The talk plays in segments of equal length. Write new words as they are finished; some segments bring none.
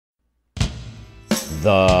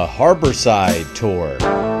the Harborside Tour.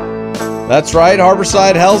 That's right,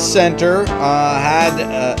 Harborside Health Center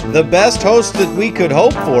had the best host that we could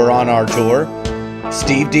hope for on our tour,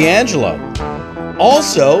 Steve DeAngelo.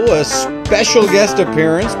 Also, a special guest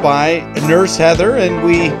appearance by Nurse Heather, and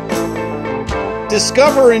we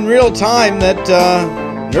discover in real time that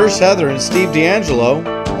Nurse Heather and Steve DeAngelo,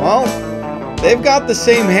 well, they've got the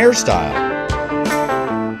same hairstyle.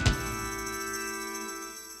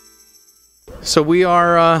 So we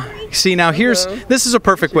are, see now this is a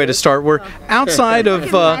perfect way to start. We're outside of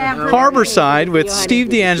Harborside with Steve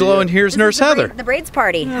DeAngelo, and here's Nurse Heather. The braids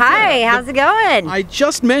party. Hi, how's it going? I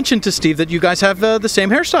just mentioned to Steve that you guys have the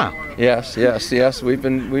same hairstyle. Yes. We've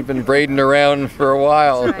been braiding around for a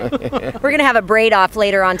while. Right. We're gonna have a braid off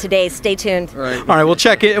later on today. Stay tuned. Right. All right, we'll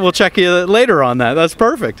check you later on that. That's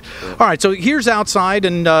perfect. All right, so here's outside,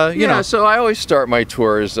 and you know. So I always start my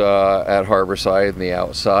tours at Harborside and the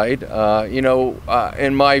outside.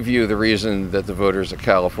 In my view, the reason that the voters of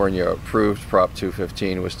California approved Prop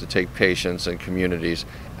 215 was to take patients and communities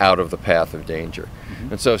out of the path of danger.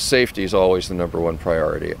 And so safety is always the #1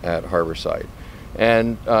 priority at Harborside.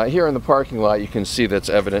 And here in the parking lot, you can see that's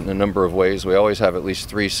evident in a number of ways. We always have at least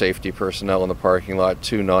 3 safety personnel in the parking lot,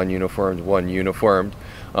 2 non-uniformed, 1 uniformed.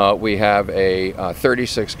 We have a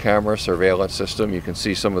 36 camera surveillance system. You can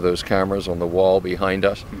see some of those cameras on the wall behind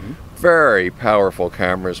us. Very powerful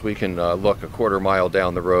cameras. We can look a quarter mile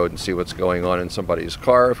down the road and see what's going on in somebody's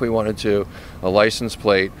car if we wanted to. A license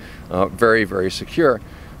plate, very, very secure.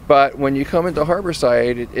 But when you come into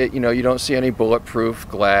Harborside, you don't see any bulletproof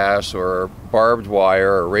glass or barbed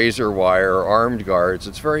wire or razor wire or armed guards.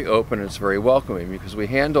 It's very open, it's very welcoming because we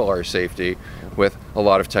handle our safety with a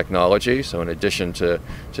lot of technology. So in addition to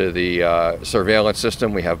the surveillance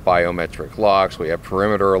system, we have biometric locks, we have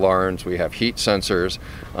perimeter alarms, we have heat sensors,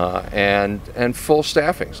 and full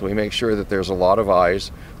staffing. So we make sure that there's a lot of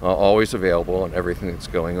eyes always available on everything that's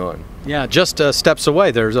going on. Yeah, just steps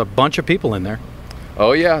away, there's a bunch of people in there.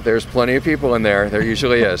 Oh yeah, there's plenty of people in there. There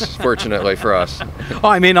usually is, fortunately for us. Oh,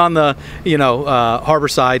 I mean on the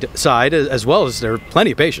Harborside side, as well as there are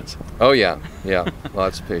plenty of patients. Oh yeah,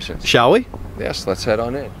 lots of patients. Shall we? Yes, let's head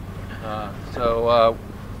on in. So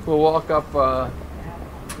we'll walk up. You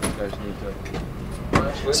guys need to.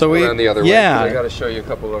 So we around the other way. I got to show you a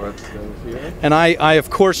couple of things here. And I of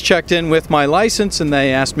course checked in with my license, and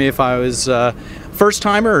they asked me if I was first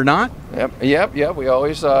timer or not. Yep. We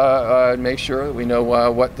always make sure that we know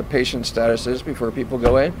what the patient status is before people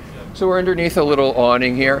go in. So we're underneath a little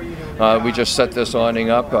awning here. We just set this awning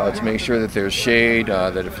up to make sure that there's shade,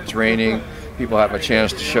 that if it's raining, people have a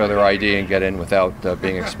chance to show their ID and get in without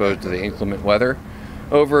being exposed to the inclement weather.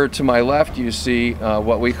 Over to my left, you see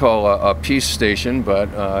what we call a peace station, but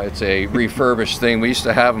it's a refurbished thing. We used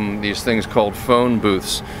to have these things called phone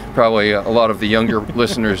booths. Probably a lot of the younger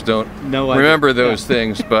listeners don't remember those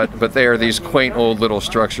things, but they are these quaint old little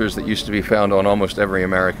structures that used to be found on almost every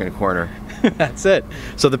American corner. That's it.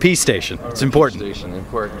 So the peace station, it's important. Peace station,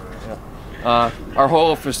 important. Yeah. Our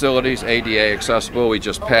whole facility is ADA accessible. We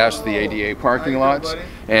just passed the ADA parking lots,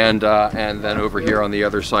 and then over here on the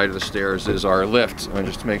other side of the stairs is our lift,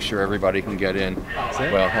 just to make sure everybody can get in.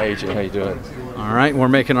 Well, hey, AJ, how you doing? All right, we're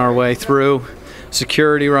making our way through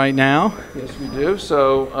security right now. Yes, we do.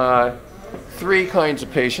 So 3 kinds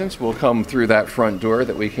of patients will come through that front door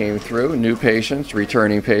that we came through: new patients,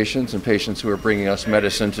 returning patients, and patients who are bringing us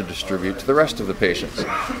medicine to distribute to the rest of the patients.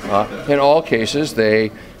 In all cases,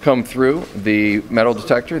 they come through the metal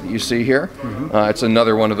detector that you see here. It's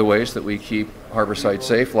another one of the ways that we keep Harborside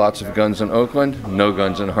safe. Lots of guns in Oakland, no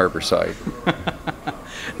guns in Harborside.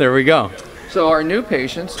 There we go. So our new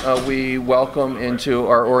patients, we welcome into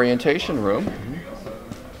our orientation room.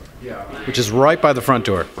 Which is right by the front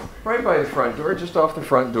door. Right by the front door, just off the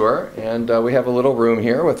front door. And we have a little room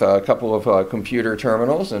here with a couple of computer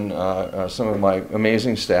terminals and some of my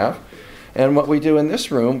amazing staff. And what we do in this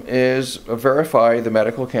room is verify the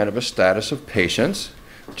medical cannabis status of patients.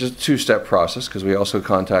 Just a 2-step process, because we also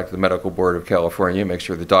contact the Medical Board of California, make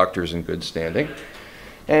sure the doctor's in good standing.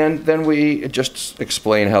 And then we just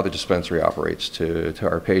explain how the dispensary operates to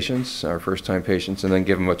our patients, our first-time patients, and then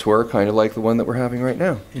give them a tour, kind of like the one that we're having right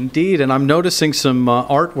now. Indeed, and I'm noticing some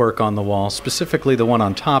artwork on the wall, specifically the one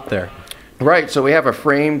on top there. Right, so we have a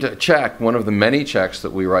framed check, one of the many checks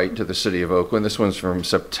that we write to the City of Oakland. This one's from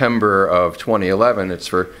September of 2011. It's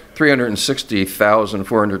for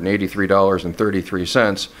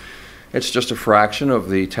 $360,483.33. It's just a fraction of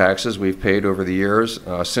the taxes we've paid over the years.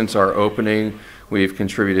 Since our opening, we've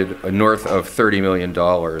contributed north of $30 million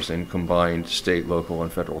in combined state, local,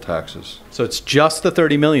 and federal taxes. So it's just the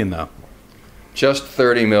 $30 million, though? Just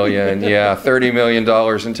 30 million, yeah, $30 million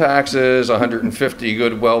in taxes, 150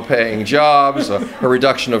 good, well-paying jobs, a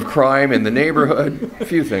reduction of crime in the neighborhood, a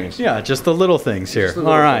few things. Yeah, just the little things here. The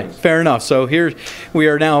little All right, things. fair enough. So here we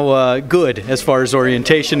are now good as far as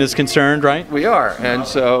orientation is concerned, right? We are, and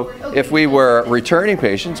so if we were returning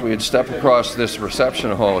patients, we would step across this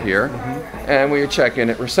reception hall here, and we would check in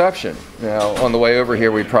at reception. Now, on the way over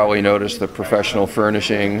here, we'd probably notice the professional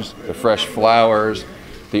furnishings, the fresh flowers,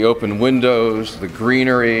 the open windows, the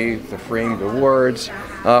greenery, the framed awards.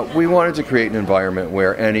 We wanted to create an environment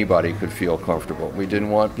where anybody could feel comfortable. We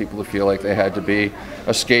didn't want people to feel like they had to be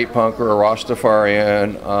a skate punk or a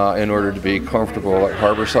Rastafarian in order to be comfortable at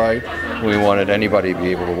Harborside. We wanted anybody to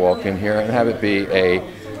be able to walk in here and have it be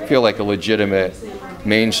feel like a legitimate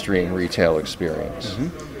mainstream retail experience.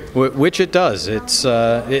 Which it does.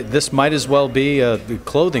 This might as well be a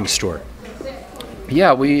clothing store.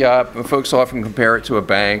 Yeah, folks often compare it to a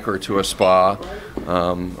bank or to a spa.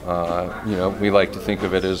 We like to think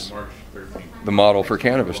of it as the model for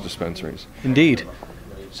cannabis dispensaries. Indeed.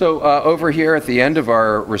 So over here at the end of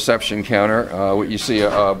our reception counter, you see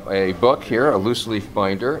a book here, a loose leaf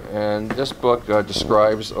binder, and this book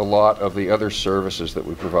describes a lot of the other services that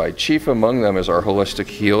we provide. Chief among them is our holistic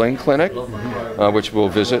healing clinic, which we'll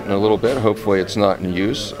visit in a little bit. Hopefully it's not in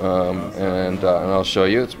use, and I'll show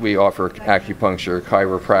you. We offer acupuncture,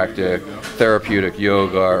 chiropractic, therapeutic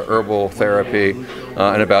yoga, herbal therapy,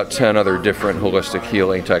 and about 10 other different holistic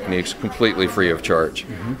healing techniques completely free of charge.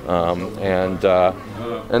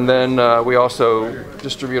 And then we also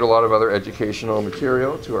distribute a lot of other educational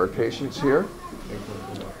material to our patients here.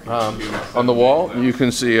 On the wall, you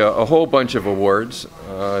can see a whole bunch of awards.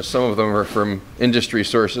 Some of them are from industry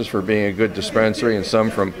sources for being a good dispensary, and some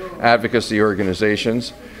from advocacy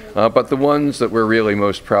organizations. But the ones that we're really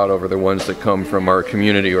most proud of are the ones that come from our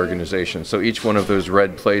community organizations. So each one of those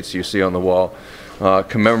red plates you see on the wall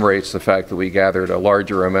commemorates the fact that we gathered a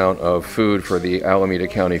larger amount of food for the Alameda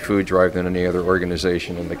County Food Drive than any other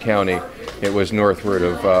organization in the county. It was northward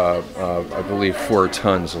of, I believe, 4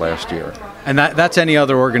 tons last year. And that's any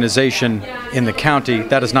other organization in the county.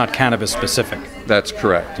 That is not cannabis specific. That's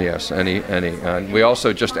correct, yes, any. And we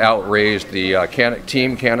also just outraised the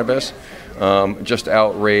Team Cannabis, just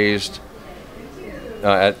outraised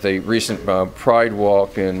at the recent Pride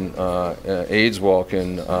Walk and AIDS Walk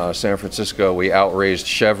in San Francisco. We outraised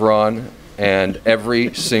Chevron and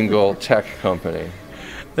every single tech company.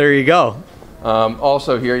 There you go.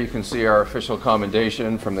 Also here you can see our official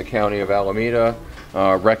commendation from the County of Alameda,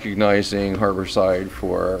 recognizing Harborside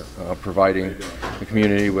for providing the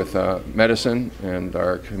community with medicine and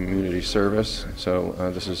our community service. So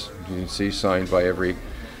this is, you can see, signed by every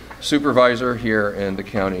supervisor here in the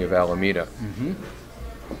County of Alameda.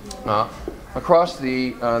 Across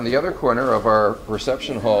the other corner of our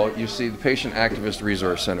reception hall, you see the Patient Activist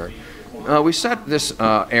Resource Center. We set this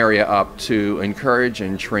area up to encourage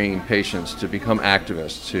and train patients to become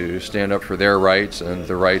activists, to stand up for their rights and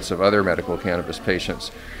the rights of other medical cannabis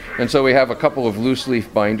patients. And so we have a couple of loose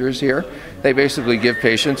leaf binders here. They basically give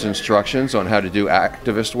patients instructions on how to do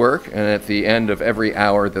activist work, and at the end of every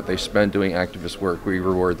hour that they spend doing activist work, we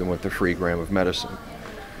reward them with a free gram of medicine.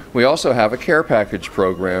 We also have a care package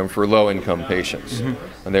program for low-income patients,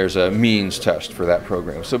 and there's a means test for that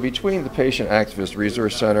program. So between the Patient Activist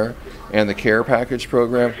Resource Center and the care package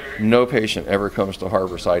program, no patient ever comes to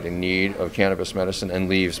Harborside in need of cannabis medicine and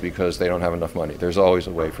leaves because they don't have enough money. There's always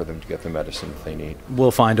a way for them to get the medicine that they need.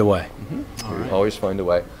 We'll find a way. We always find a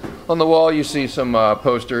way. On the wall you see some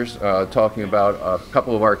posters talking about a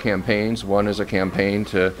couple of our campaigns. One is a campaign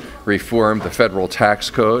to reform the federal tax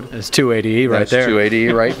code. It's 280E right there. That's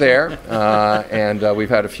 280E right there. And we've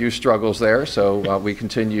had a few struggles there, so we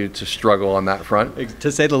continue to struggle on that front.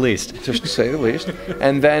 To say the least. To say the least.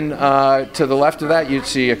 And then to the left of that, you'd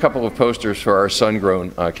see a couple of posters for our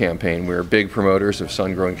sun-grown campaign. We're big promoters of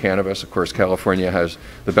sun-grown cannabis. Of course, California has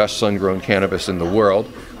the best sun-grown cannabis in the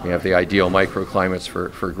world. We have the ideal microclimates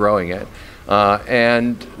for growing it.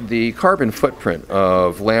 And the carbon footprint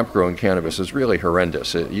of lamp-grown cannabis is really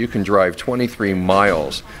horrendous. You can drive 23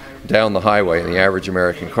 miles down the highway in the average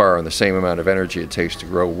American car on the same amount of energy it takes to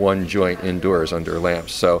grow one joint indoors under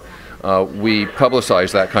lamps. So we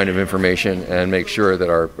publicize that kind of information and make sure that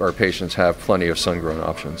our patients have plenty of sun-grown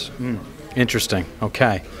options. Interesting.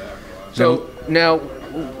 Okay. So now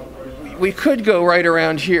we could go right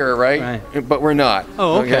around here, right? But we're not.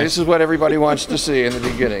 Oh, okay. This is what everybody wants to see in the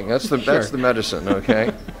beginning. That's the medicine,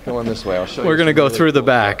 okay? Come on this way. I'll show you. We're going to go through the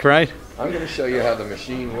back, right? I'm going to show you how the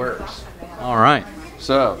machine works. All right.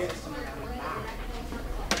 So,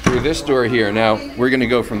 through this door here, now we're going to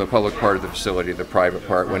go from the public part of the facility to the private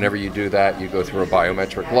part. Whenever you do that, you go through a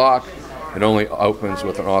biometric lock. It only opens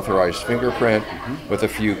with an authorized fingerprint. With a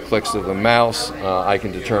few clicks of the mouse, I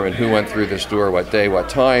can determine who went through this door, what day, what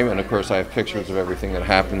time, and of course I have pictures of everything that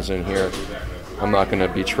happens in here. I'm not going to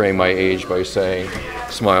betray my age by saying,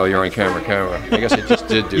 smile, you're on camera. I guess I just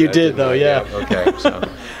did do that. You did, though, yeah. Okay, so.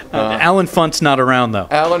 Alan Funt's not around, though.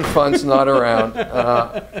 Alan Funt's not around.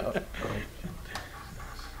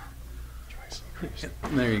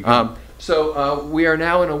 There you go. So we are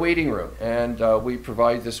now in a waiting room, and we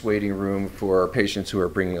provide this waiting room for patients who are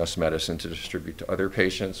bringing us medicine to distribute to other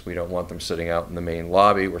patients. We don't want them sitting out in the main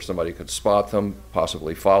lobby where somebody could spot them,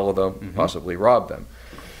 possibly follow them, possibly rob them.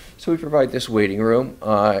 So we provide this waiting room.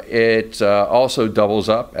 It also doubles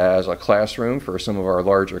up as a classroom for some of our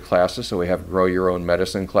larger classes. So we have grow your own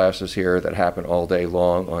medicine classes here that happen all day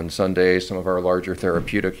long on Sundays, some of our larger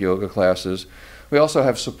therapeutic yoga classes. We also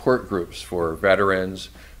have support groups for veterans,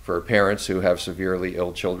 for parents who have severely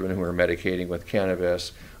ill children who are medicating with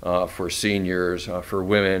cannabis, for seniors, for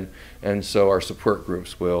women. And so our support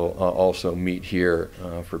groups will also meet here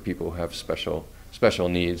for people who have special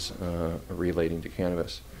needs relating to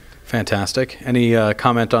cannabis. Fantastic. Any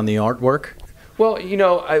comment on the artwork? Well, you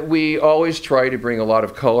know, we always try to bring a lot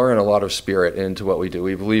of color and a lot of spirit into what we do.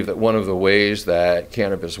 We believe that one of the ways that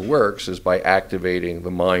cannabis works is by activating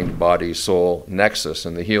the mind, body, soul nexus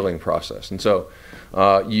in the healing process. And so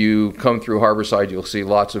you come through Harborside, you'll see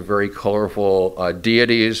lots of very colorful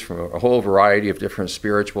deities from a whole variety of different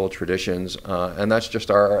spiritual traditions, and that's just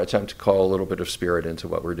our attempt to call a little bit of spirit into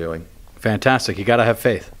what we're doing. Fantastic. You got to have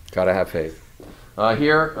faith. Got to have faith.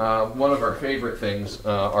 Here, one of our favorite things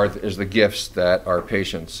is the gifts that our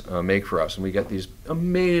patients make for us. And we get these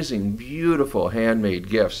amazing, beautiful handmade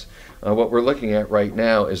gifts. What we're looking at right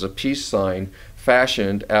now is a peace sign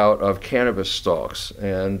fashioned out of cannabis stalks.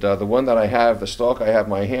 And the one that I have, the stalk I have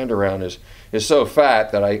my hand around is so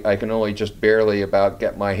fat that I can only just barely about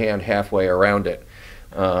get my hand halfway around it.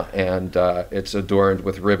 And it's adorned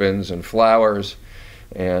with ribbons and flowers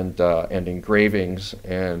and engravings,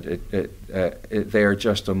 and they are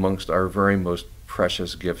just amongst our very most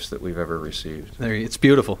precious gifts that we've ever received. It's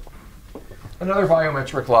beautiful. Another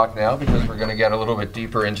biometric lock now, because we're going to get a little bit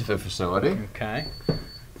deeper into the facility. Okay.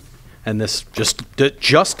 And this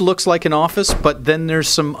just looks like an office, but then there's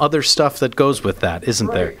some other stuff that goes with that,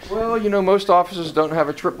 isn't there? Well, you know, most offices don't have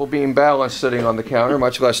a triple beam ballast sitting on the counter,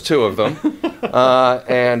 much less two of them.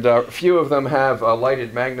 And a few of them have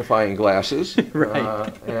lighted magnifying glasses.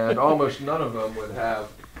 Right. And almost none of them would have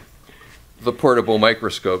the portable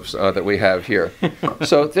microscopes that we have here.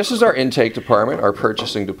 So this is our intake department, our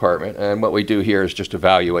purchasing department, and what we do here is just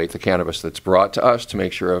evaluate the cannabis that's brought to us to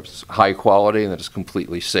make sure it's high quality and that it's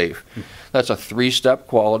completely safe. That's a 3-step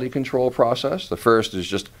quality control process. The first is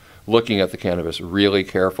just looking at the cannabis really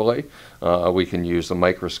carefully. We can use the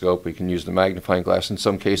microscope, we can use the magnifying glass. In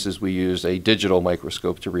some cases, we use a digital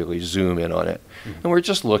microscope to really zoom in on it. And we're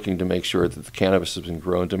just looking to make sure that the cannabis has been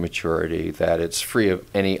grown to maturity, that it's free of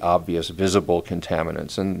any obvious visible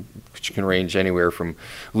contaminants, and which can range anywhere from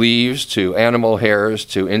leaves to animal hairs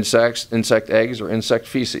to insects, insect eggs, or insect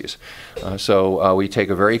feces. So we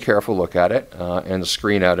take a very careful look at it and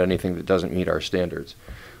screen out anything that doesn't meet our standards.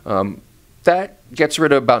 That gets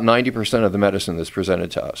rid of about 90% of the medicine that's presented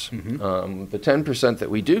to us. The 10% that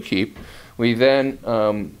we do keep, we then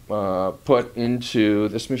put into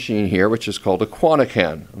this machine here, which is called a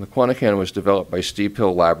QuantiCan. And the QuantiCan was developed by Steve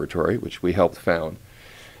Hill Laboratory, which we helped found.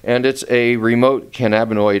 And it's a remote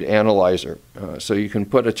cannabinoid analyzer. So you can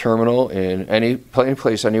put a terminal in any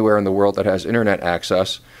place anywhere in the world that has internet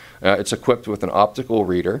access. It's equipped with an optical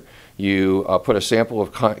reader. You put a sample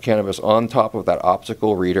of cannabis on top of that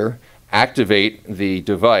optical reader, activate the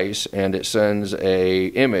device, and it sends a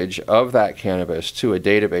image of that cannabis to a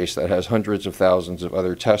database that has hundreds of thousands of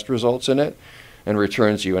other test results in it and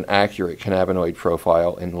returns you an accurate cannabinoid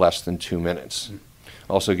profile in less than 2 minutes.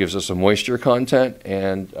 Also gives us a moisture content,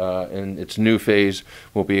 and in its new phase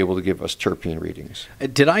will be able to give us terpene readings.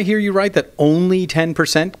 Did I hear you right that only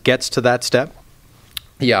 10% gets to that step?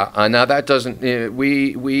 Yeah, now that doesn't,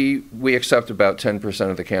 we accept about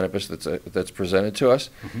 10% of the cannabis that's presented to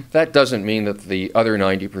us. That doesn't mean that the other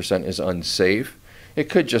 90% is unsafe.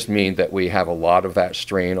 It could just mean that we have a lot of that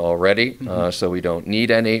strain already, so we don't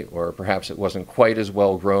need any, or perhaps it wasn't quite as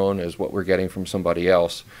well grown as what we're getting from somebody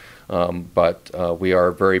else. But we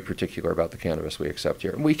are very particular about the cannabis we accept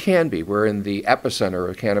here. And we can be. We're in the epicenter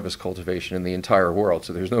of cannabis cultivation in the entire world,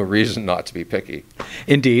 so there's no reason not to be picky.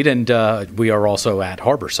 Indeed, and we are also at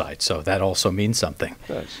Harborside, so that also means something.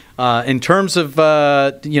 Yes. In terms of,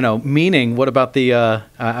 meaning, what about the,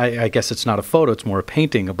 I guess it's not a photo, it's more a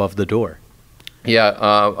painting above the door. Yeah,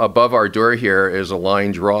 above our door here is a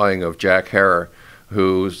line drawing of Jack Herer,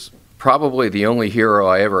 who's probably the only hero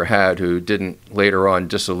I ever had who didn't later on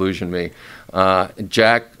disillusion me.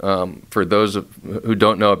 Jack, for those who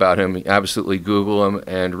don't know about him, absolutely Google him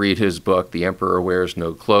and read his book, The Emperor Wears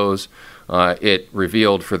No Clothes. It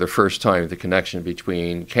revealed for the first time the connection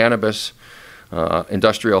between cannabis,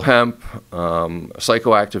 industrial hemp,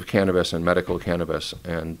 psychoactive cannabis, and medical cannabis.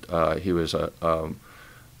 And he was,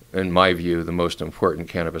 in my view, the most important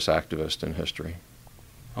cannabis activist in history.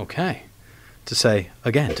 Okay. To say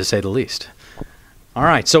the least. All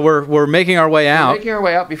right, so we're making our way out. We're making our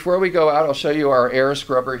way out. Before we go out, I'll show you our air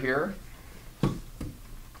scrubber here.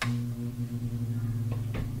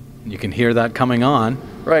 You can hear that coming on.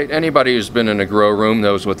 Right. Anybody who's been in a grow room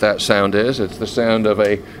knows what that sound is. It's the sound of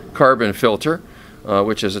a carbon filter,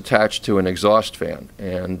 which is attached to an exhaust fan.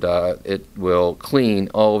 And it will clean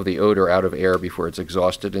all of the odor out of air before it's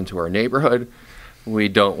exhausted into our neighborhood. We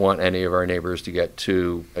don't want any of our neighbors to get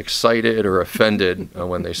too excited or offended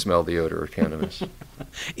when they smell the odor of cannabis.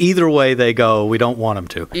 Either way they go, we don't want them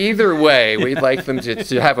to. Either way, we'd like them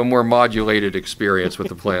to have a more modulated experience with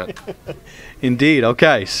the plant. Indeed.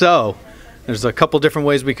 Okay, so there's a couple different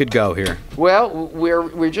ways we could go here. Well,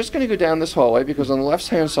 we're just going to go down this hallway because on the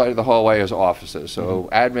left-hand side of the hallway is offices. So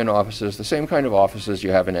admin offices, the same kind of offices you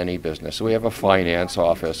have in any business. So we have a finance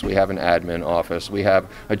office, we have an admin office, we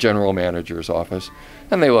have a general manager's office.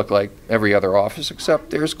 And they look like every other office, except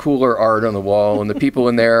there's cooler art on the wall, and the people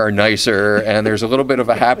in there are nicer, and there's a little bit of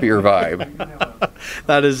a happier vibe.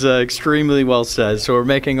 That is extremely well said. So we're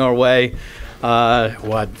making our way,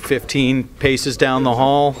 15 paces down the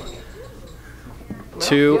hall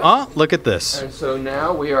to, look at this. And so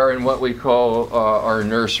now we are in what we call our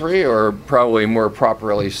nursery, or probably more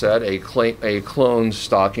properly said, a clone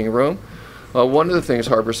stocking room. One of the things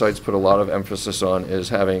Harborside's put a lot of emphasis on is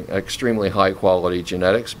having extremely high quality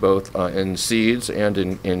genetics, both in seeds and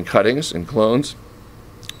in cuttings, in clones.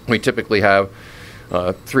 We typically have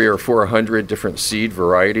 300 or 400 different seed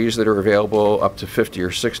varieties that are available, up to 50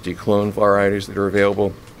 or 60 clone varieties that are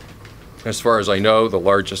available. As far as I know, the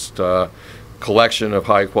largest collection of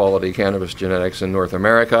high quality cannabis genetics in North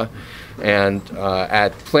America. And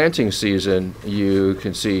at planting season, you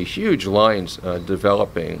can see huge lines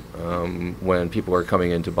developing when people are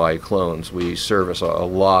coming in to buy clones. We service a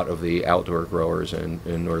lot of the outdoor growers in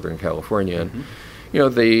Northern California. And, you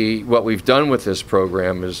know, what we've done with this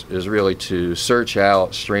program is really to search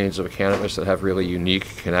out strains of cannabis that have really unique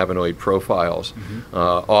cannabinoid profiles,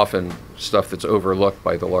 often stuff that's overlooked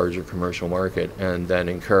by the larger commercial market, and then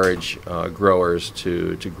encourage growers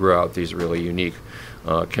to grow out these really unique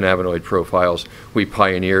cannabinoid profiles. We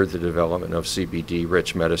pioneered the development of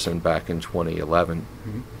CBD-rich medicine back in 2011.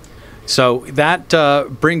 So that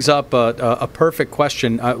brings up a perfect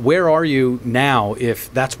question. Where are you now,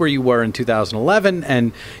 if that's where you were in 2011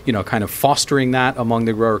 and, you know, kind of fostering that among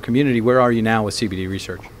the grower community? Where are you now with CBD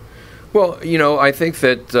research? Well, you know, I think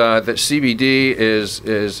that CBD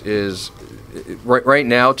is right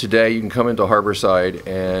now, today, you can come into Harborside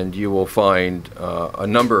and you will find a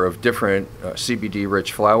number of different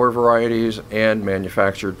CBD-rich flower varieties and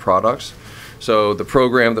manufactured products. So the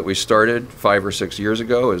program that we started 5 or 6 years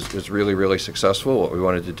ago is really, really successful. What we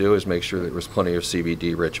wanted to do is make sure that there was plenty of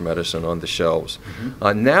CBD-rich medicine on the shelves.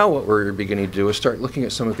 Now what we're beginning to do is start looking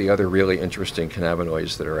at some of the other really interesting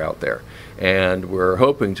cannabinoids that are out there. And we're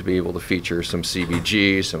hoping to be able to feature some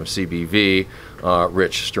CBG, some CBV,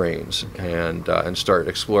 rich strains, and start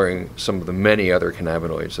exploring some of the many other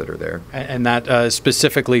cannabinoids that are there. And that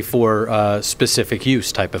specifically for specific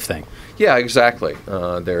use type of thing? Yeah, exactly.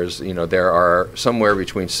 There are somewhere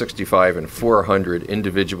between 65 and 400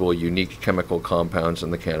 individual unique chemical compounds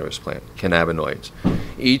in the cannabis plant, cannabinoids.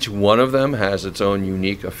 Each one of them has its own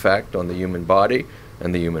unique effect on the human body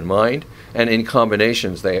and the human mind, and in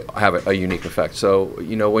combinations they have a unique effect. So,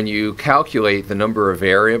 you know, when you calculate the number of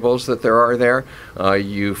variables that there are there,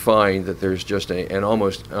 you find that there's just an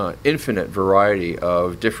almost infinite variety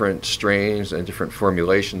of different strains and different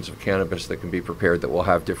formulations of cannabis that can be prepared that will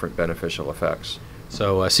have different beneficial effects.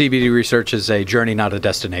 So CBD research is a journey, not a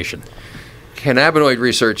destination. Cannabinoid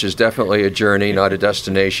research is definitely a journey, not a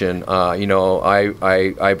destination. You know,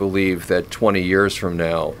 I believe that 20 years from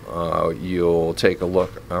now, you'll take a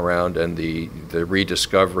look around and the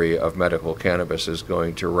rediscovery of medical cannabis is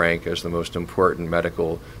going to rank as the most important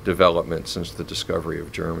medical development since the discovery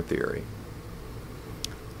of germ theory.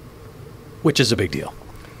 Which is a big deal.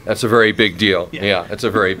 That's a very big deal. Yeah, it's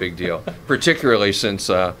a very big deal, particularly since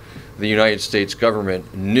the United States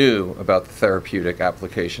government knew about the therapeutic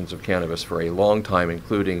applications of cannabis for a long time,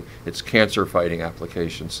 including its cancer-fighting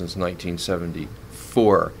applications since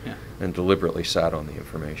 1974, and deliberately sat on the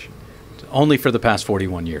information. Only for the past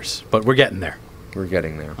 41 years, but we're getting there. we're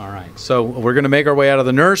getting there. All right. So we're going to make our way out of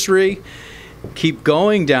the nursery, keep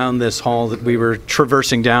going down this hall that we were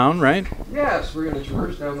traversing down, right? Yes, we're going to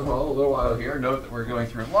traverse down the hall a little while here. Note that we're going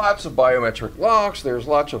through lots of biometric locks. There's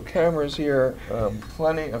lots of cameras here,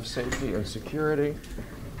 plenty of safety and security.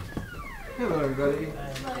 Hello, everybody.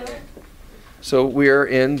 So we're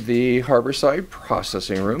in the Harborside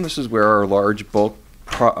processing room. This is where our large bulk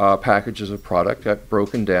packages of product got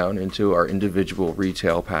broken down into our individual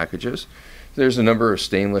retail packages. There's a number of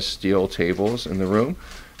stainless steel tables in the room,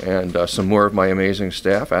 and some more of my amazing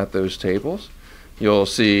staff at those tables. You'll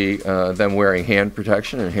see them wearing hand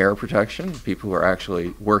protection and hair protection, people who are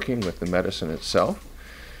actually working with the medicine itself.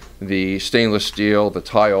 The stainless steel, the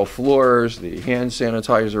tile floors, the hand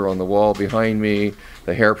sanitizer on the wall behind me,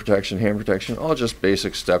 the hair protection, hand protection, all just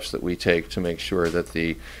basic steps that we take to make sure that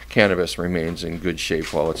the cannabis remains in good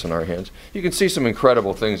shape while it's in our hands. You can see some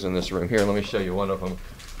incredible things in this room. Here, let me show you one of them.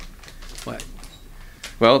 What?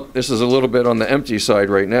 Well, this is a little bit on the empty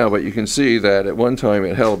side right now, but you can see that at one time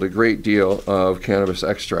it held a great deal of cannabis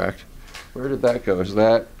extract. Where did that go? Is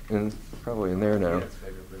that probably in there now?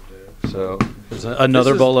 So there's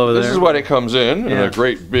another bowl over there. This is what it comes in Yeah. a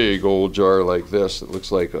great big old jar like this. It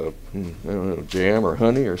looks like a I don't know, jam or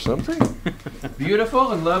honey or something.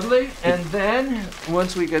 Beautiful and lovely. And then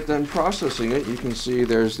once we get done processing it, you can see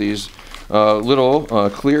there's these little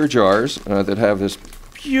clear jars that have this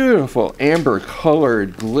beautiful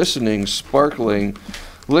amber-colored, glistening, sparkling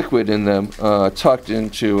liquid in them, tucked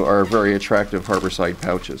into our very attractive Harborside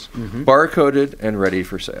pouches, bar-coded and ready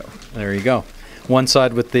for sale. There you go. One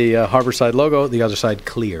side with the Harborside logo, the other side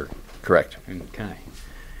clear. Correct. Okay.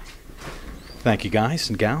 Thank you, guys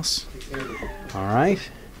and gals. All right.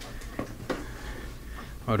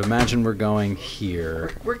 I would imagine we're going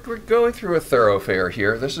here. We're going through a thoroughfare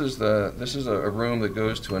here. This is a room that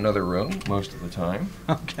goes to another room most of the time.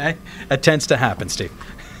 Okay. It tends to happen, Steve.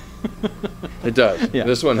 It does. Yeah.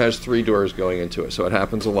 This one has 3 doors going into it, so it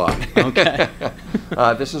happens a lot. Okay.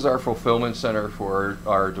 This is our fulfillment center for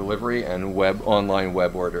our delivery and online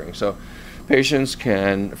web ordering. So patients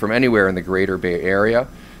can, from anywhere in the greater Bay Area,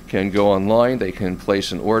 can go online, they can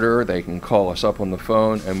place an order, they can call us up on the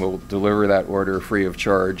phone, and we'll deliver that order free of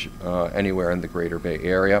charge anywhere in the greater Bay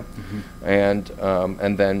Area. And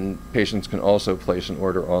then patients can also place an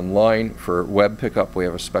order online. For web pickup, we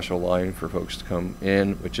have a special line for folks to come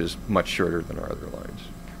in, which is much shorter than our other lines.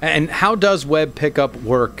 And how does web pickup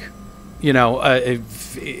work? You know,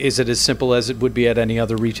 is it as simple as it would be at any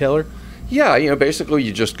other retailer? Yeah, basically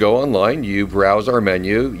you just go online, you browse our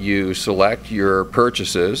menu, you select your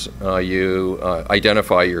purchases, you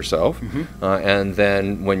identify yourself, and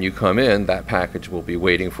then when you come in, that package will be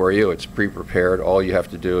waiting for you. It's pre-prepared. All you have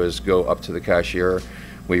to do is go up to the cashier.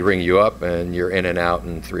 We ring you up, and you're in and out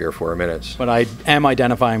in 3 or 4 minutes. But I am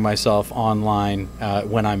identifying myself online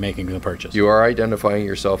when I'm making the purchase. You are identifying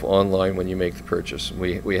yourself online when you make the purchase.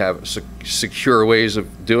 We have secure ways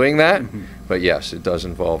of doing that, but yes, it does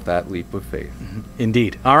involve that leap of faith.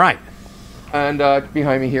 Indeed. All right. And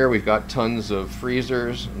behind me here, we've got tons of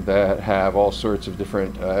freezers that have all sorts of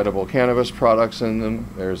different edible cannabis products in them.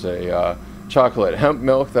 There's a chocolate hemp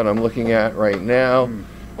milk that I'm looking at right now.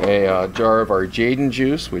 A jar of our Jaden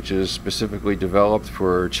juice, which is specifically developed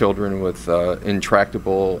for children with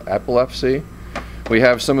intractable epilepsy. We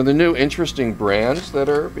have some of the new interesting brands that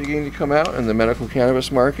are beginning to come out in the medical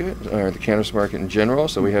cannabis market, or the cannabis market in general.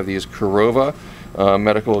 So we have these Kurova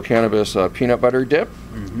medical cannabis peanut butter dip.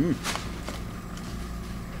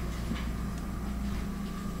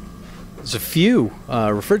 There's a few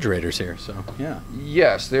refrigerators here, so yeah.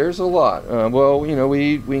 Yes, there's a lot. Well,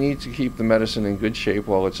 we need to keep the medicine in good shape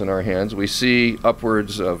while it's in our hands. We see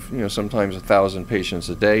upwards of, sometimes 1,000 patients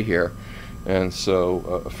a day here, and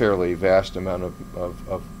so a fairly vast amount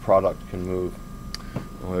of product can move.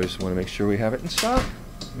 We always want to make sure we have it in stock.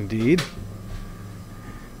 Indeed.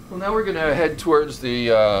 Well, now we're going to head towards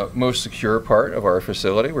the most secure part of our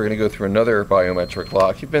facility. We're going to go through another biometric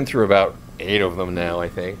lock. You've been through about 8 of them now, I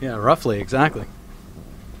think. Yeah, roughly, exactly.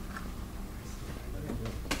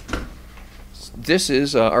 This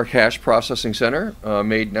is our cash processing center,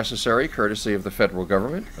 made necessary courtesy of the federal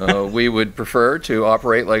government. We would prefer to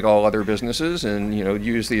operate like all other businesses and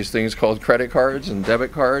use these things called credit cards and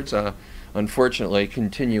debit cards. Unfortunately,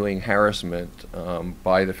 continuing harassment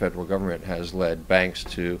by the federal government has led banks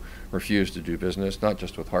to refuse to do business, not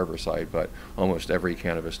just with Harborside, but almost every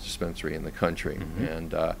cannabis dispensary in the country.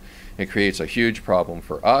 And it creates a huge problem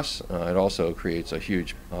for us. It also creates a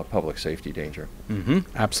huge public safety danger.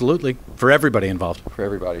 Absolutely. For everybody involved. For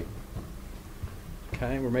everybody.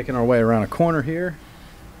 Okay, we're making our way around a corner here.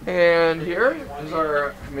 And here is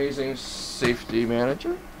our amazing safety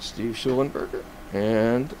manager, Steve Schulenberger.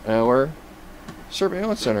 and our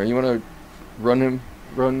surveillance center. You want to run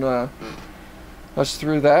us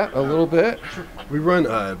through that a little bit? We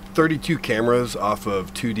run 32 cameras off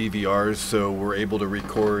of 2 DVRs, so we're able to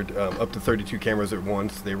record up to 32 cameras at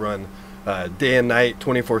once. They run day and night,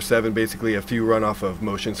 24/7. Basically, a few run off of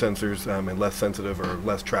motion sensors in less sensitive or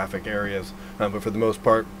less traffic areas, but for the most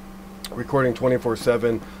part, recording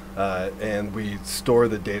 24/7. And we store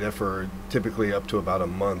the data for typically up to about a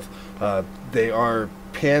month. They are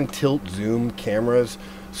pan tilt zoom cameras,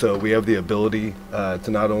 so we have the ability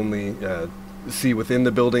to not only see within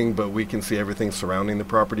the building, but we can see everything surrounding the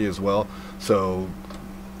property as well. So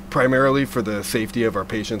primarily for the safety of our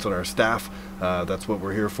patients and our staff, that's what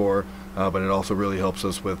we're here for. But it also really helps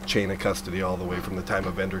us with chain of custody all the way from the time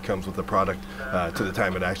a vendor comes with the product to the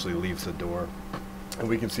time it actually leaves the door. And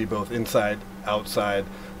we can see both inside, outside,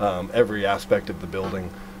 every aspect of the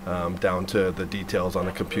building, down to the details on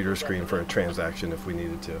a computer screen for a transaction if we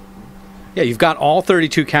needed to. Yeah, you've got all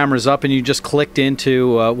 32 cameras up, and you just clicked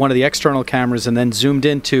into one of the external cameras and then zoomed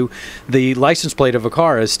into the license plate of a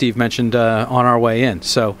car, as Steve mentioned on our way in.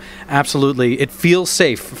 So absolutely, it feels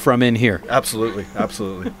safe from in here. Absolutely,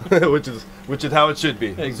 absolutely. which is how it should be.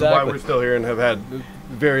 Exactly. This is why we're still here and have had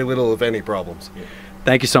very little, if any, problems. Yeah.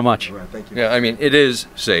 Thank you so much. All right, thank you. Yeah, I mean, it is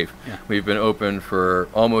safe. Yeah. We've been open for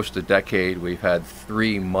almost a decade. We've had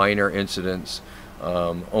 3 minor incidents,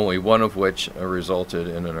 only one of which resulted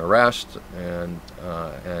in an arrest, and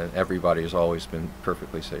everybody has always been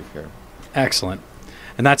perfectly safe here. Excellent.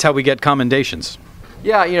 And that's how we get commendations.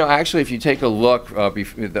 Yeah, you know, actually, if you take a look,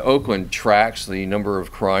 the Oakland tracks the number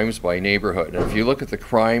of crimes by neighborhood. And if you look at the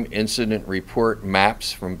crime incident report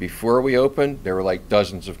maps from before we opened, there were like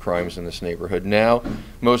dozens of crimes in this neighborhood. Now,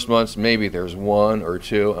 most months, maybe there's 1 or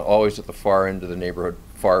 2, always at the far end of the neighborhood,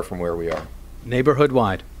 far from where we are. Neighborhood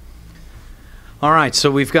wide. All right, so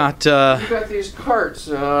we've got... We've got these carts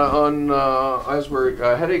as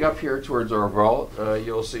we're heading up here towards our vault.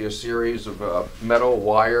 You'll see a series of metal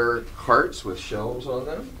wire carts with shelves on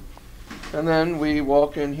them. And then we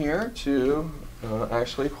walk in here to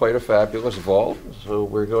actually quite a fabulous vault. So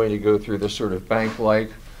we're going to go through this sort of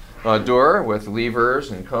bank-like door with levers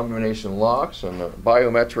and combination locks and a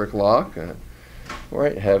biometric lock.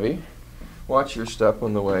 Quite heavy. Watch your step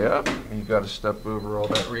on the way up. You've got to step over all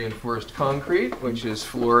that reinforced concrete, which is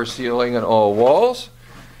floor, ceiling, and all walls.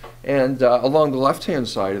 And along the left-hand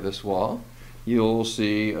side of this wall, you'll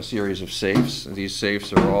see a series of safes. These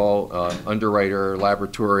safes are all underwriter,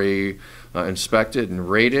 laboratory inspected and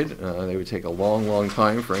rated. They would take a long, long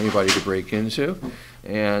time for anybody to break into.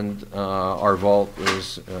 And our vault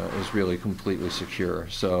is really completely secure.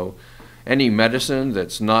 So any medicine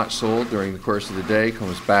that's not sold during the course of the day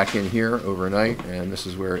comes back in here overnight, and this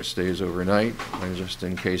is where it stays overnight. And just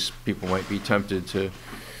in case people might be tempted to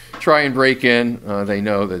try and break in, they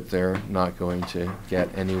know that they're not going to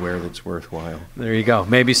get anywhere that's worthwhile. There you go.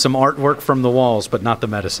 Maybe some artwork from the walls, but not the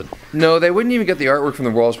medicine. No, they wouldn't even get the artwork from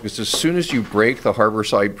the walls, because as soon as you break the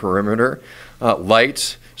Harborside perimeter,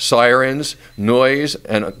 lights, sirens, noise,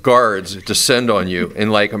 and guards descend on you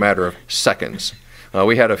in like a matter of seconds.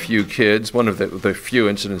 We had a few kids. One of the few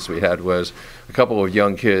incidents we had was a couple of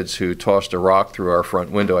young kids who tossed a rock through our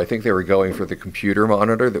front window. I think they were going for the computer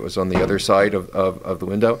monitor that was on the other side of the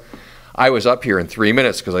window. I was up here in 3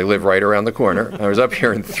 minutes because I live right around the corner. I was up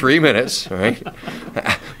here in 3 minutes, right?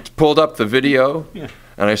 Pulled up the video,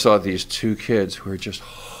 and I saw these 2 kids who were just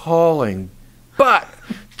hauling butt,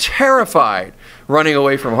 terrified, running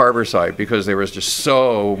away from Harborside because there was just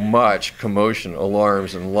so much commotion,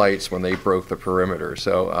 alarms, and lights when they broke the perimeter.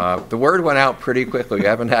 So the word went out pretty quickly. We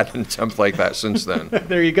haven't had an attempt like that since then.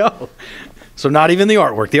 There you go. So not even the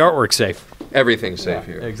artwork. The artwork's safe. Everything's safe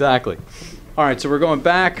here. Exactly. All right, so we're going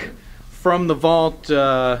back from the vault,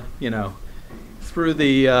 through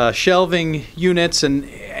the shelving units, and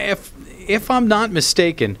if I'm not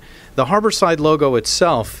mistaken, the Harborside logo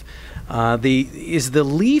itself, is the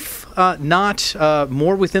leaf not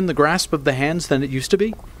more within the grasp of the hands than it used to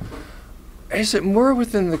be? Is it more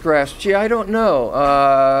within the grasp? Gee, I don't know.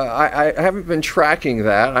 I haven't been tracking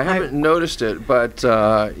that. I haven't noticed it, but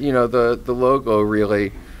the logo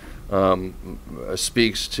really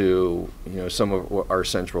speaks to some of our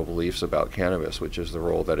central beliefs about cannabis, which is the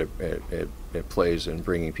role that it plays in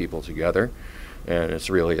bringing people together. And it's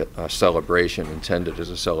really a celebration, intended as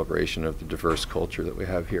a celebration of the diverse culture that we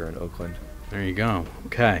have here in Oakland. There you go.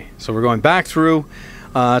 Okay, so we're going back through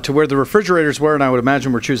to where the refrigerators were, and I would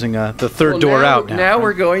imagine we're choosing the third door out now. Now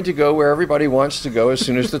we're going to go where everybody wants to go as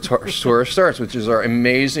soon as the tour starts, which is our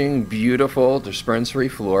amazing, beautiful dispensary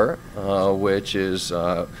floor, which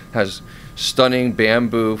has stunning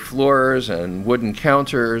bamboo floors and wooden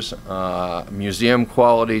counters, museum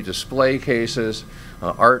quality display cases,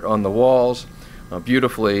 art on the walls,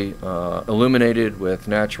 beautifully illuminated with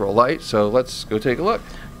natural light. So let's go take a look.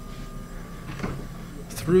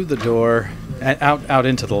 Through the door and out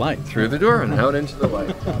into the light. Through the door and out into the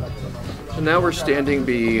light. So now we're standing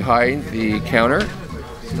behind the counter,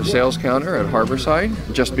 the sales counter at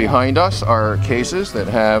Harborside. Just behind us are cases that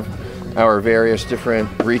have our various different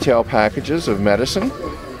retail packages of medicine.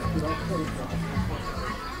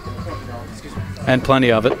 And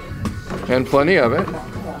plenty of it. And plenty of it.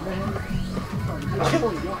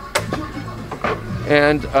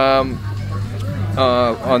 And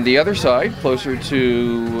on the other side, closer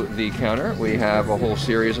to the counter, we have a whole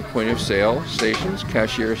series of point of sale stations,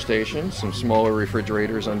 cashier stations, some smaller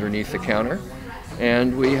refrigerators underneath the counter.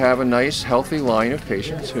 And we have a nice, healthy line of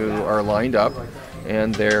patients who are lined up,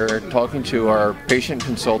 and they're talking to our patient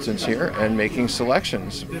consultants here and making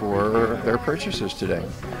selections for their purchases today.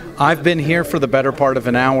 I've been here for the better part of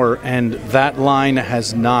an hour, and that line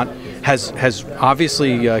has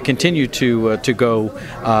obviously continued to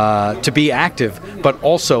be active, but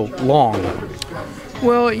also long.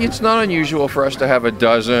 Well, it's not unusual for us to have a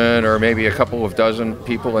dozen or maybe a couple of dozen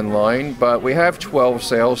people in line, but we have 12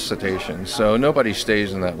 sales stations, so nobody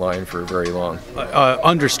stays in that line for very long.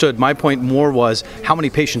 Understood. My point more was, how many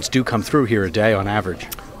patients do come through here a day on average?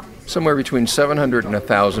 Somewhere between 700 and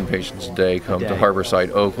 1,000 patients a day come to Harborside,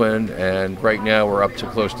 Oakland, and right now we're up to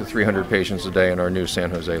close to 300 patients a day in our new San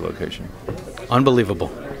Jose location. Unbelievable.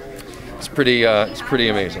 It's pretty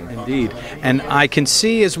amazing. Indeed. And I can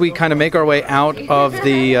see as we kind of make our way out of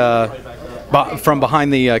the, from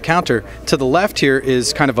behind the counter, to the left here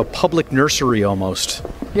is kind of a public nursery almost.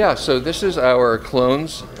 Yeah, so this is our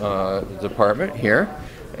clones department here.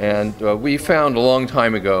 And we found a long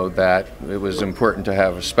time ago that it was important to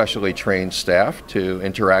have a specially trained staff to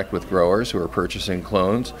interact with growers who are purchasing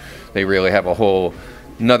clones. They really have a whole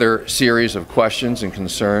another series of questions and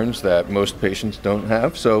concerns that most patients don't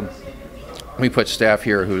have. So we put staff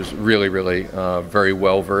here who's really very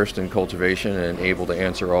well versed in cultivation and able to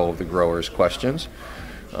answer all of the growers' questions.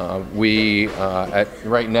 Right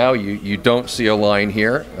now you don't see a line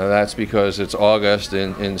here. That's because it's August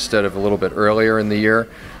instead of a little bit earlier in the year.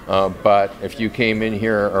 But if you came in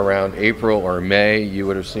here around April or May, you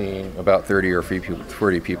would have seen about 30 or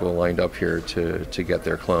 40 people lined up here to get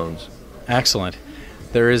their clones. Excellent.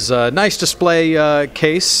 There is a nice display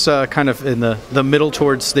case kind of in the middle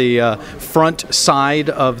towards the front side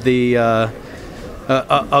of the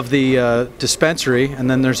dispensary, and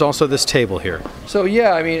then there's also this table here. So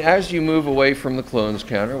yeah, I mean, as you move away from the clones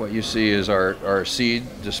counter, what you see is our seed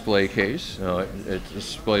display case. It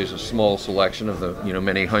displays a small selection of the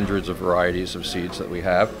many hundreds of varieties of seeds that we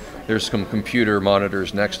have. There's some computer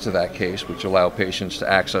monitors next to that case, which allow patients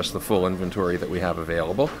to access the full inventory that we have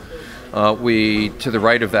available. To the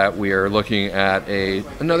right of that, we are looking at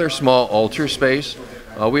another small altar space.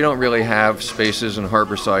 We don't really have spaces in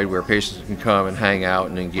Harborside where patients can come and hang out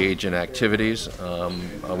and engage in activities.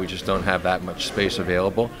 We just don't have that much space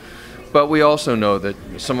available. But we also know that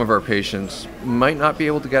some of our patients might not be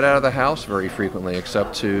able to get out of the house very frequently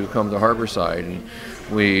except to come to Harborside. And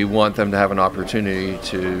we want them to have an opportunity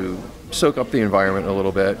to soak up the environment a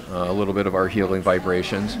little bit of our healing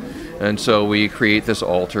vibrations. And so we create this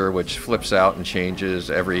altar which flips out and changes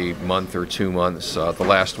every month or 2 months. The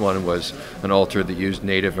last one was an altar that used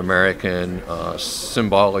Native American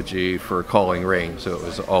symbology for calling rain. So it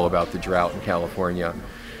was all about the drought in California.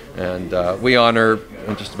 And we honor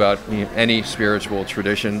just about any spiritual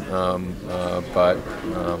tradition, but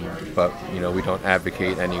we don't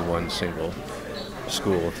advocate any one single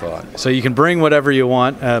school of thought. So you can bring whatever you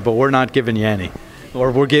want, but we're not giving you any. Or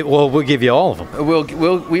we'll give you all of them.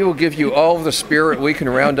 We will give you all of the spirit we can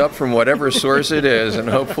round up from whatever source it is, and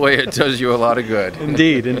hopefully it does you a lot of good.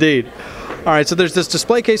 Indeed, indeed. All right, so there's this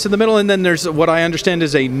display case in the middle, and then there's what I understand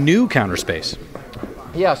is a new counter space.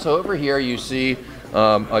 Yeah, so over here you see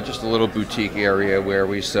just a little boutique area where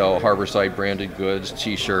we sell Harborside branded goods,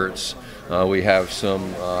 t-shirts. We have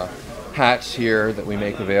some hats here that we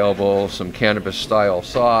make available, some cannabis style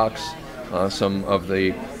socks, some of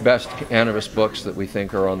the best cannabis books that we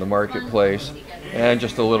think are on the marketplace, and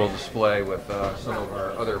just a little display with some of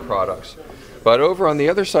our other products. But over on the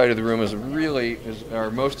other side of the room is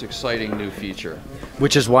our most exciting new feature.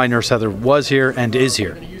 Which is why Nurse Heather was here and is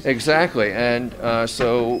here. Exactly, and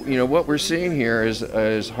so what we're seeing here is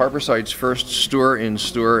Harborside's first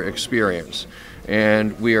store-in-store experience.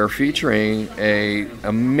 And we are featuring an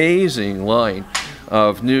amazing line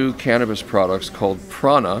of new cannabis products called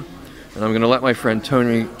Prana. And I'm going to let my friend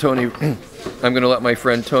Tony I'm going to let my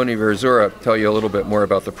friend Tony Verzura tell you a little bit more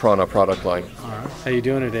about the Prana product line. All right. How you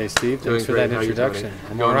doing today, Steve? Doing Thanks for great. that introduction.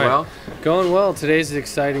 I'm Going all right. well? Going well. Today's an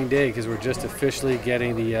exciting day because we're just officially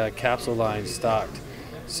getting the capsule line stocked.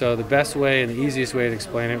 So the best way and the easiest way to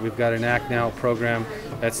explain it, we've got an ACT NOW program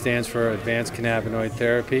that stands for Advanced Cannabinoid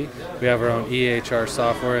Therapy. We have our own EHR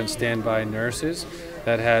software and standby nurses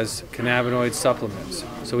that has cannabinoid supplements.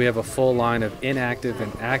 So we have a full line of inactive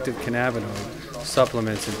and active cannabinoid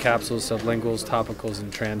supplements in capsules, sublinguals, topicals,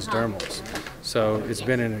 and transdermals. So it's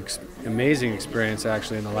been an amazing experience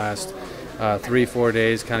actually in the last 3-4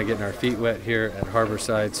 days, kind of getting our feet wet here at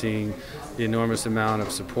Harborside, seeing the enormous amount of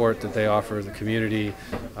support that they offer the community.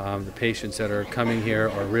 The patients that are coming here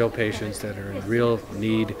are real patients that are in real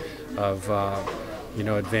need of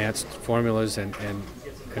advanced formulas and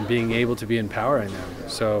being able to be empowering them.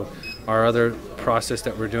 So our other process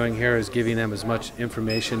that we're doing here is giving them as much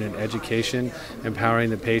information and education, empowering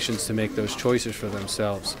the patients to make those choices for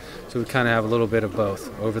themselves. So we kind of have a little bit of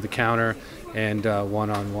both, over the counter and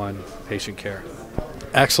one-on-one patient care.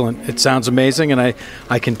 Excellent. It sounds amazing, and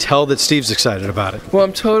I can tell that Steve's excited about it. Well,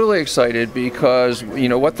 I'm totally excited because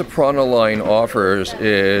what the Prana line offers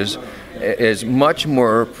is much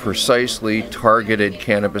more precisely targeted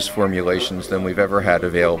cannabis formulations than we've ever had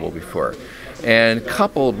available before. And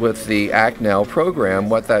coupled with the ACT NOW program,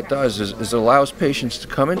 what that does is it allows patients to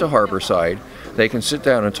come into Harborside. They can sit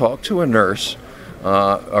down and talk to a nurse,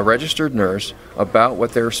 a registered nurse, about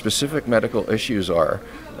what their specific medical issues are.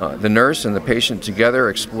 The nurse and the patient together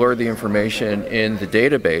explore the information in the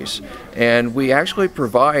database, and we actually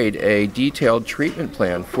provide a detailed treatment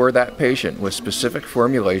plan for that patient with specific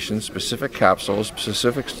formulations, specific capsules,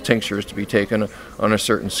 specific tinctures to be taken on a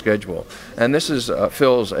certain schedule. And this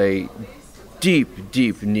fills a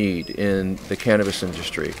deep need in the cannabis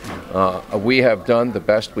industry. We have done the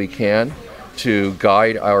best we can to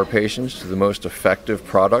guide our patients to the most effective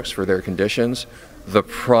products for their conditions. The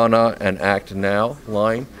Prana and ACT NOW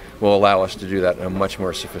line will allow us to do that in a much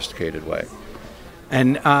more sophisticated way.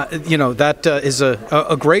 And, that is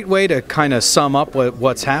a great way to kind of sum up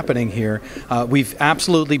what's happening here. We've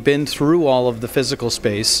absolutely been through all of the physical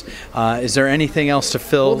space. Is there anything else to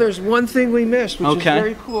fill? Well, there's one thing we missed, which is Okay.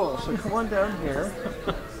 very cool. So come on down here.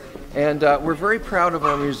 And we're very proud of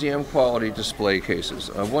our museum quality display cases.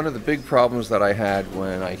 One of the big problems that I had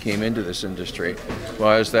when I came into this industry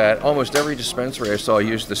was that almost every dispensary I saw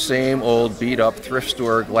used the same old beat up thrift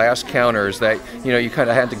store glass counters that you kind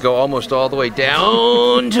of had to go almost all the way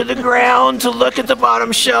down to the ground to look at the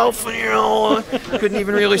bottom shelf, and couldn't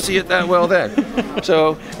even really see it that well then.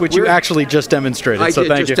 So which you actually just demonstrated. I so did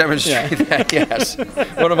thank just you. demonstrate that, yes.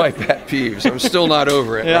 One of my pet peeves. I'm still not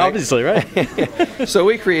over it. Yeah, right? obviously, right? So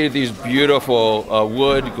we created these beautiful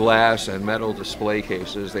wood, glass, and metal display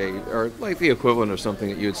cases. They are like the equivalent of something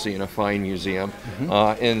that you would see in a fine museum.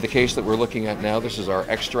 In the case that we're looking at now, this is our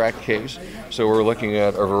extract case. So we're looking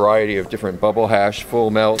at a variety of different bubble hash,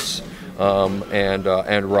 full melts, and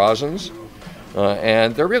rosins.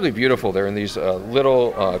 And they're really beautiful. They're in these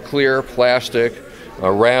little clear plastic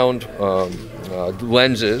round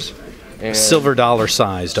lenses. And Silver dollar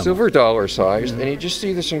sized. Silver dollar sized, and you just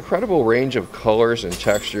see this incredible range of colors and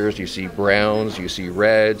textures. You see browns, you see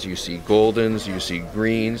reds, you see goldens, you see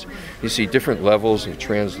greens, you see different levels of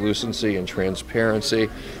translucency and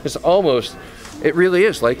transparency. It really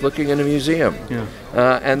is like looking in a museum. Yeah.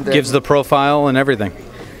 And then, Gives the profile and everything.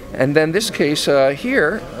 And then this case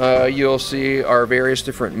here, you'll see our various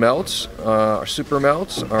different melts, our super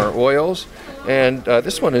melts, our oils, and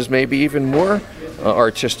this one is maybe even more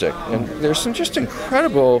artistic. And there's some just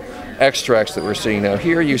incredible extracts that we're seeing now.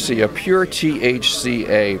 Here you see a pure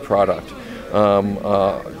THCA product.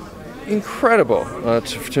 Incredible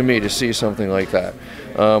to me to see something like that.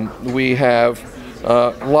 We have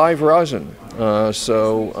live rosin.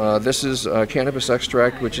 This is cannabis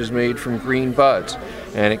extract which is made from green buds,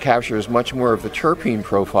 and it captures much more of the terpene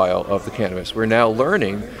profile of the cannabis. We're now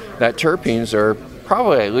learning that terpenes are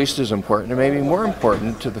probably at least as important, and maybe more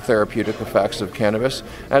important to the therapeutic effects of cannabis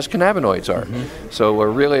as cannabinoids are. So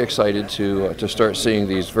we're really excited to start seeing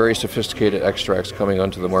these very sophisticated extracts coming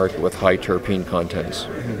onto the market with high terpene contents.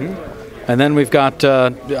 And then we've got,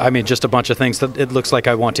 just a bunch of things that it looks like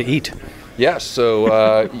I want to eat. Yes,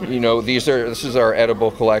 so this is our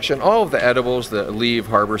edible collection. All of the edibles that leave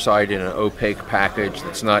Harborside in an opaque package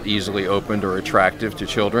that's not easily opened or attractive to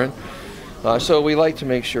children. So we like to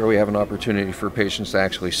make sure we have an opportunity for patients to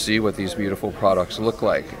actually see what these beautiful products look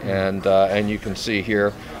like. And you can see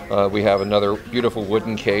here we have another beautiful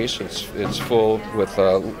wooden case. It's full with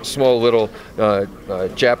small little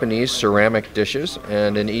Japanese ceramic dishes,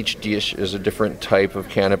 and in each dish is a different type of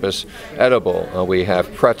cannabis edible. We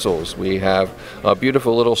have pretzels. We have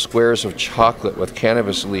beautiful little squares of chocolate with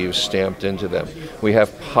cannabis leaves stamped into them. We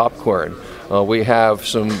have popcorn. We have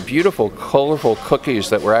some beautiful, colorful cookies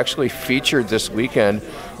that were actually featured this weekend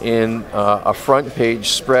in a front page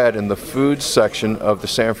spread in the food section of the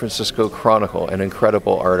San Francisco Chronicle, an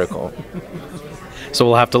incredible article. So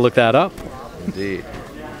we'll have to look that up. Indeed.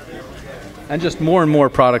 And just more and more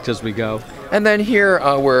product as we go. And then here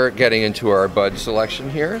we're getting into our bud selection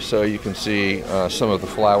here, so you can see some of the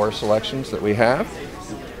flower selections that we have.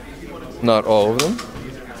 Not all of them,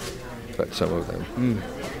 but some of them.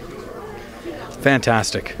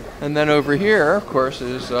 Fantastic. And then over here, of course,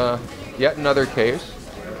 is yet another case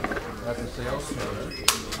at the sales counter.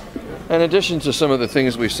 In addition to some of the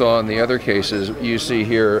things we saw in the other cases, you see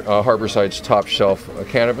here Harborside's top shelf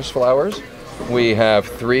cannabis flowers. We have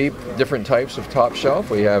 3 different types of top shelf.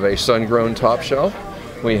 We have a sun-grown top shelf,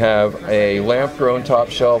 we have a lamp-grown top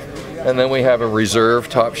shelf, and then we have a reserve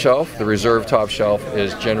top shelf. The reserve top shelf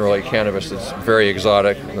is generally cannabis that's very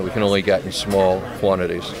exotic that we can only get in small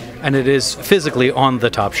quantities. And it is physically on the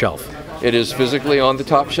top shelf. It is physically on the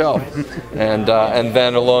top shelf. And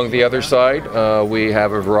then along the other side, we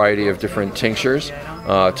have a variety of different tinctures,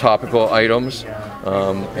 topical items,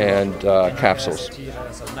 and capsules.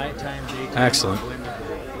 Excellent.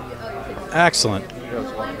 Excellent.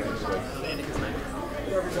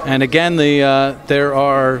 And again, there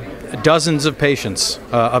are dozens of patients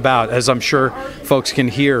about, as I'm sure folks can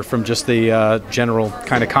hear from just the general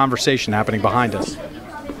kind of conversation happening behind us.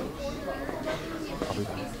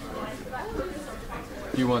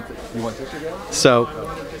 You want this again? So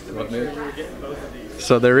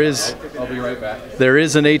there is. I'll be right back. There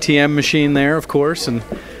is an ATM machine there, of course, and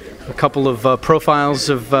a couple of profiles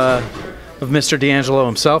of Mr. DeAngelo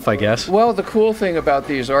himself, I guess. Well, the cool thing about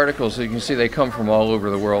these articles, you can see they come from all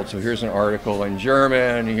over the world. So here's an article in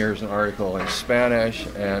German, here's an article in Spanish,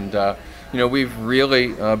 and we've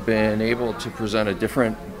really been able to present a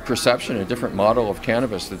different perception, a different model of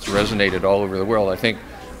cannabis that's resonated all over the world. I think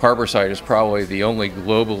Harborside is probably the only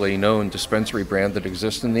globally known dispensary brand that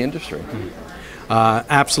exists in the industry.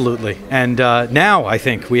 Absolutely. And now I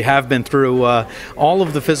think we have been through all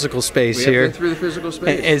of the physical space here. We have been through the physical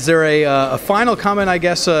space. Is there a final comment, I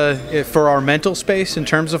guess, for our mental space in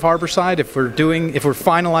terms of Harborside, if we're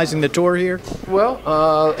finalizing the tour here? Well,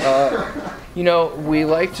 we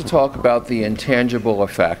like to talk about the intangible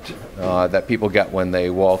effect that people get when they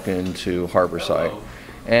walk into Harborside.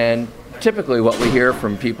 And typically what we hear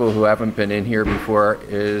from people who haven't been in here before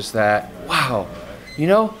is that, wow,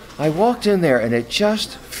 I walked in there and it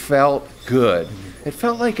just felt good. It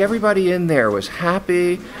felt like everybody in there was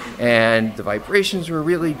happy and the vibrations were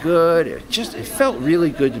really good. It felt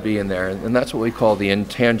really good to be in there, and that's what we call the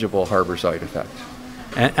intangible Harborside effect.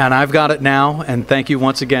 And I've got it now, and thank you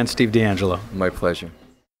once again, Steve DeAngelo. My pleasure.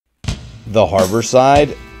 The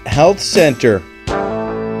Harborside Health Center.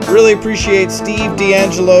 Really appreciate Steve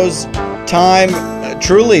DeAngelo's time.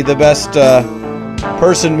 Truly the best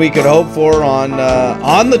person we could hope for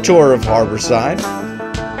on the tour of Harborside.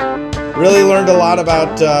 Really learned a lot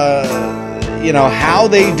about how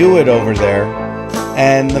they do it over there,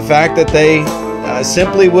 and the fact that they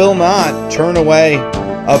simply will not turn away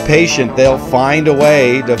a patient. They'll find a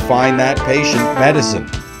way to find that patient medicine.